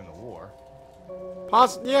seen it during the war.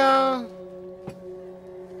 Yeah.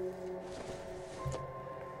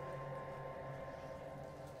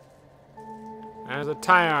 There's a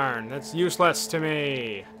tie iron. That's useless to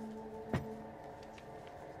me.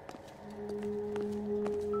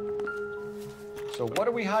 So what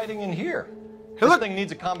are we hiding in here? Hey, this thing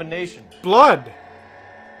needs a combination. Blood.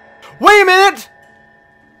 Wait a minute!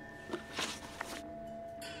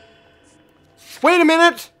 Wait a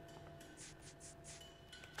minute!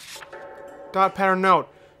 Dot pattern note.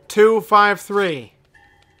 253.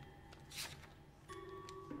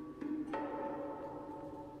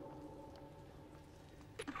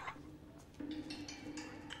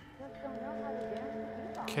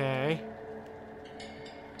 Okay.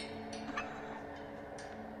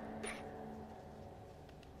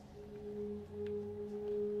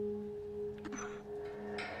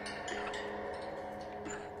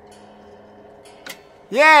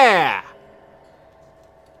 Yeah!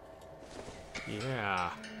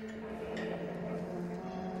 Yeah.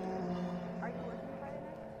 Are you working Friday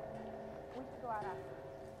night? We should go out after.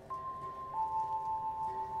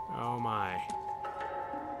 Oh my.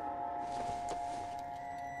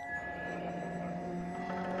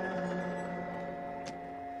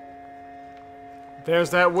 There's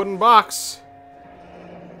that wooden box.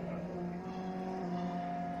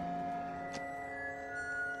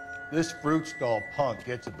 This fruit stall punk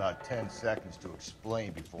gets about 10 seconds to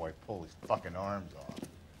explain before I pull his fucking arms off.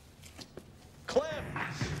 Clem!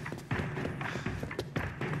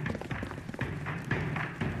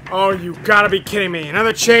 Oh, you gotta be kidding me.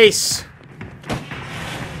 Another chase.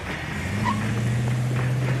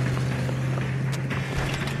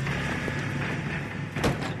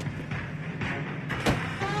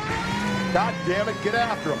 God damn it, get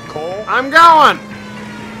after him, Cole. I'm going.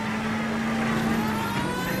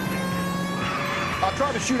 I'll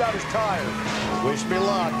trying to shoot out his tires. Wish me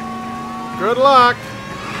luck. Good luck.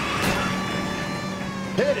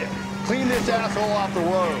 Hit him. Clean this asshole off the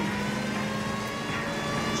road.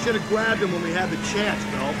 Should have grabbed him when we had the chance,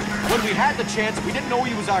 Phelps. When we had the chance, we didn't know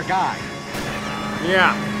he was our guy.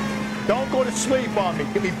 Yeah. Don't go to sleep on me.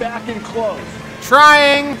 Get me back in close.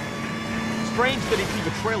 Trying. Strange that he'd leave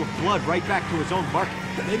a trail of blood right back to his own market.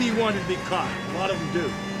 Maybe he wanted to be caught. A lot of them do.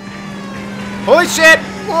 Holy shit!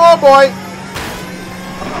 Oh boy!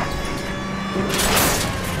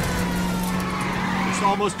 It's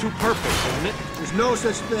almost too perfect, isn't it? There's no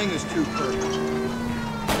such thing as too perfect.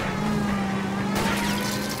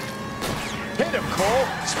 Hit him, Cole.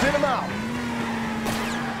 Spin him out.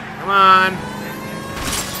 Come on.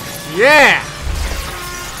 Yeah!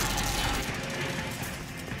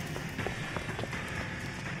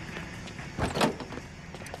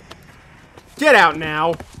 Get out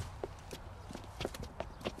now.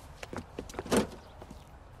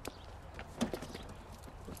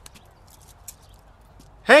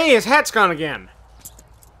 Hey, his hat's gone again.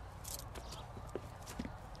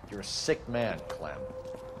 You're a sick man, Clem.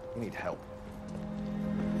 You need help.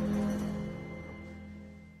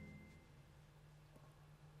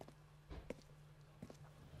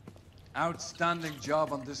 Outstanding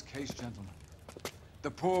job on this case, gentlemen.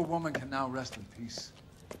 The poor woman can now rest in peace.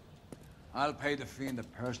 I'll pay the fiend a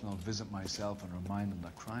personal visit myself and remind him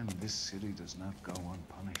that crime in this city does not go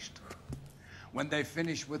unpunished. When they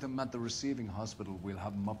finish with him at the receiving hospital, we'll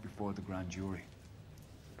have him up before the grand jury.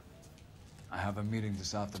 I have a meeting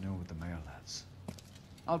this afternoon with the mayor, lads.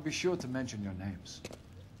 I'll be sure to mention your names.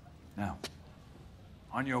 Now,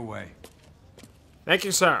 on your way. Thank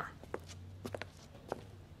you, sir.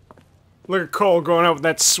 Look at Cole going out with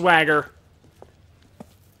that swagger.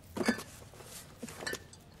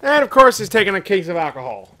 And, of course, he's taking a case of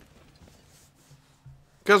alcohol.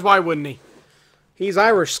 Because why wouldn't he? He's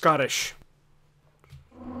Irish-Scottish.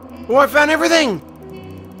 Oh, I found everything!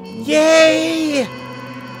 Yay!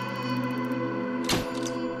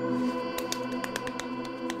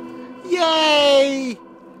 Yay!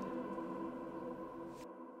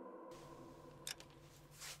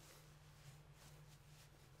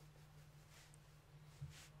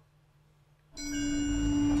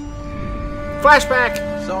 Flashback!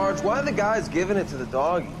 Sarge, why are the guys giving it to the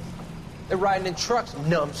doggies? They're riding in trucks,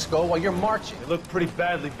 numbskull, while you're marching. They look pretty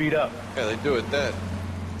badly beat up. Yeah, they do it then.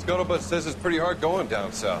 Scuttlebutt says it's pretty hard going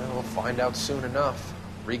down south. We'll find out soon enough.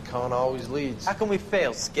 Recon always leads. How can we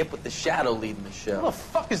fail? Skip with the Shadow leading the show. Who the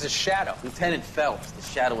fuck is the Shadow? Lieutenant Phelps, the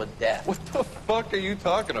Shadow of Death. What the fuck are you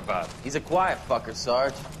talking about? He's a quiet fucker,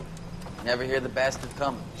 Sarge. Never hear the bastard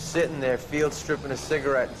coming. Sitting there, field stripping a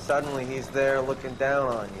cigarette, and suddenly he's there looking down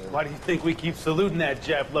on you. Why do you think we keep saluting that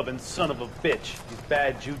Jap-loving son of a bitch? He's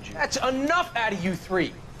bad juju. That's enough out of you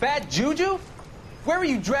three. Bad juju? Where were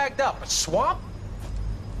you dragged up? A swamp?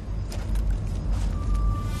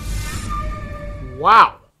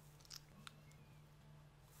 Wow.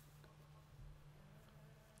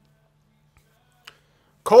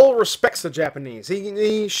 Cole respects the Japanese.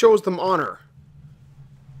 He shows them honor.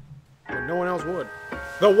 When no one else would.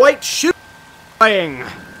 The white shoe playing.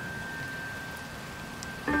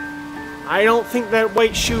 I don't think that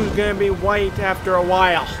white shoe is going to be white after a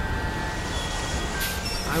while.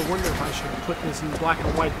 I wonder if I should put this in black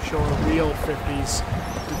and white to show a real 50s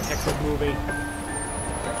detective movie.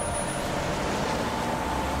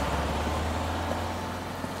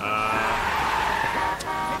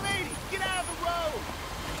 Hey, lady, get out of the road!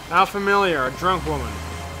 How familiar, a drunk woman.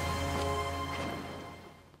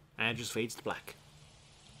 And it just fades to black.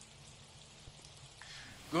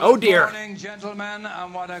 Oh dear. Good morning, gentlemen,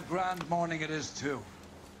 and what a grand morning it is, too.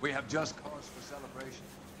 We have just cause for celebration.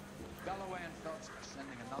 Galloway and Phelps are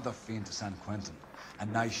sending another fiend to San Quentin. A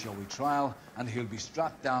nice showy trial, and he'll be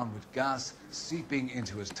strapped down with gas seeping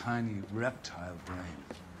into his tiny reptile brain.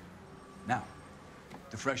 Now,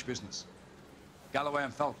 to fresh business. Galloway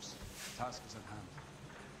and Phelps, the task is at hand.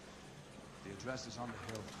 The address is on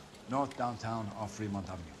the hill, north downtown off Fremont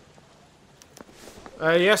Avenue.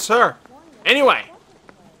 Yes, sir. Anyway.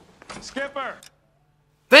 Skipper!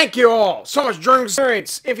 Thank you all so much for joining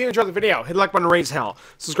us. If you enjoyed the video, hit the like button, raise hell.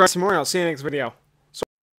 Subscribe for more, and I'll see you in the next video.